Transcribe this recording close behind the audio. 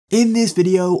In this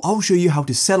video, I'll show you how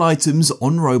to sell items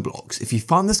on Roblox. If you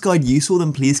found this guide useful,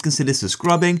 then please consider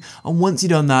subscribing, and once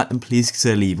you've done that, then please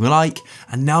consider leaving a like.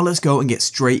 And now let's go and get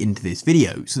straight into this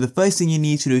video. So the first thing you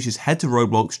need to do is just head to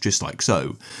Roblox just like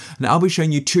so. Now I'll be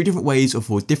showing you two different ways of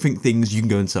 4 different things you can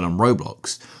go and sell on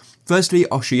Roblox. Firstly,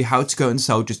 I'll show you how to go and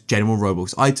sell just general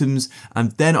Roblox items,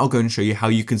 and then I'll go and show you how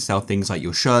you can sell things like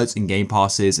your shirts and game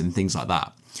passes and things like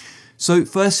that. So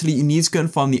firstly, you need to go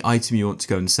and find the item you want to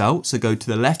go and sell. So go to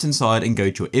the left hand side and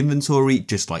go to your inventory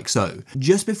just like so.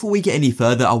 Just before we get any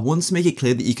further, I want to make it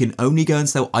clear that you can only go and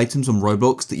sell items on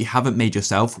Roblox that you haven't made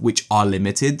yourself, which are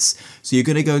limited. So you're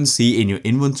going to go and see in your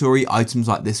inventory items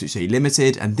like this which are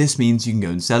limited, and this means you can go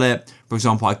and sell it. For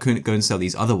example, I couldn't go and sell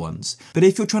these other ones. But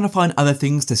if you're trying to find other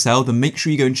things to sell, then make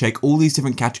sure you go and check all these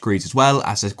different categories as well,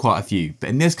 as there's quite a few. But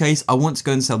in this case, I want to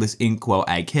go and sell this inkwell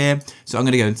egg here. So I'm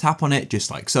going to go and tap on it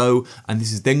just like so. And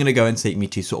this is then going to go and take me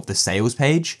to sort of the sales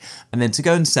page. And then to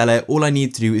go and sell it, all I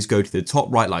need to do is go to the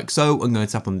top right like so. I'm going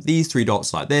to tap on these 3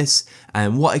 dots like this.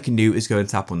 And what I can do is go and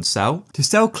tap on sell. To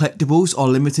sell collectibles or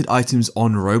limited items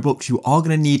on Roblox, you are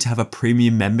going to need to have a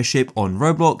premium membership on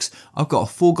Roblox. I've got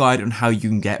a full guide on how you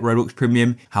can get Roblox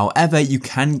Premium. However, you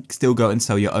can still go and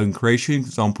sell your own creation, for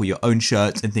example, your own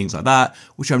shirts and things like that,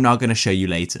 which I'm now going to show you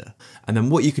later. And then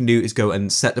what you can do is go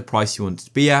and set the price you want it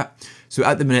to be at. So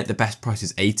at the minute, the best price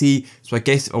is 80. So I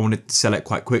guess if I wanted to sell it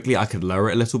quite quickly, I could lower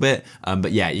it a little bit.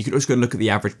 But yeah, you could also go and look at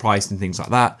the average price and things like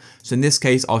that. So in this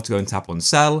case, I'll have to go and tap on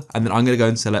sell, and then I'm going to go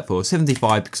and sell it for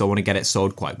 75 because I want to get it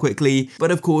sold quite quickly.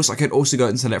 But of course, I could also go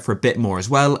and sell it for a bit more as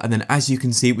well. And then as you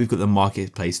can see, we've got the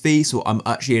marketplace fee. So I'm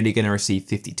actually only going to receive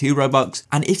 52 Robux.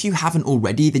 And if you haven't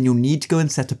already, then you'll need to go and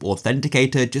set up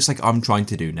Authenticator, just like I'm trying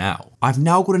to do now. I've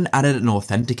now added an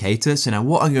Authenticator. So now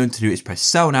what I'm going to do is press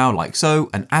sell now like so.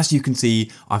 And as you can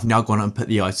see, I've now gone and put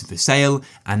the item for sale,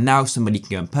 and now somebody can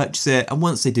go and purchase it. And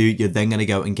once they do, you're then going to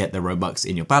go and get the Robux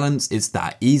in your balance. It's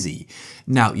that easy.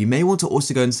 Now, you may want to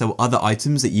also go and sell other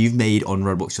items that you've made on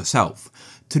Roblox yourself.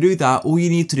 To do that, all you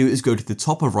need to do is go to the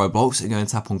top of Roblox and go and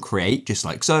tap on create, just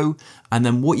like so. And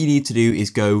then what you need to do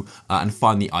is go and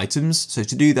find the items. So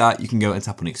to do that, you can go and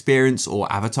tap on experience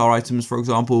or avatar items, for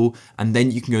example, and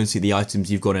then you can go and see the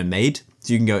items you've gone and made.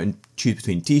 So you can go and choose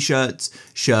between t-shirts,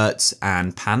 shirts,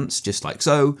 and pants, just like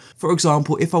so. For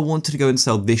example, if I wanted to go and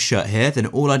sell this shirt here, then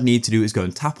all I'd need to do is go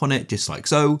and tap on it, just like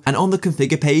so. And on the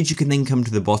configure page, you can then come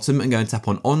to the bottom and go and tap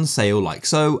on sale, like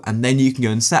so. And then you can go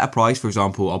and set a price. For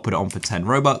example, I'll put it on for 10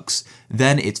 Robux.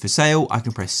 Then it's for sale. I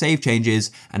can press save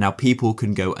changes, and now people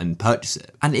can go and purchase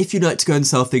it. And if you'd like to go and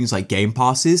sell things like game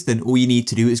passes, then all you need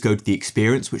to do is go to the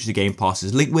experience, which the game pass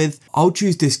is linked with. I'll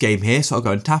choose this game here, so I'll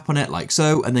go and tap on it like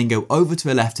so, and then go over to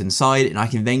the left hand side, and I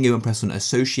can then go and press on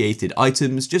associated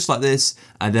items just like this,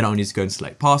 and then I'll need to go and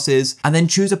select passes, and then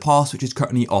choose a pass which is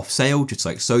currently off sale just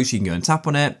like so. So you can go and tap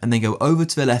on it, and then go over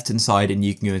to the left hand side, and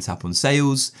you can go and tap on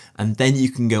sales, and then you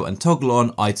can go and toggle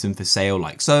on item for sale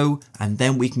like so, and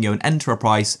then we can go and enter a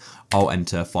price. I'll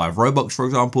enter 5 Robux, for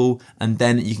example, and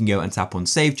then you can go and tap on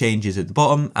save changes at the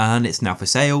bottom, and it's now for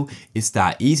sale. It's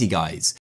that easy, guys.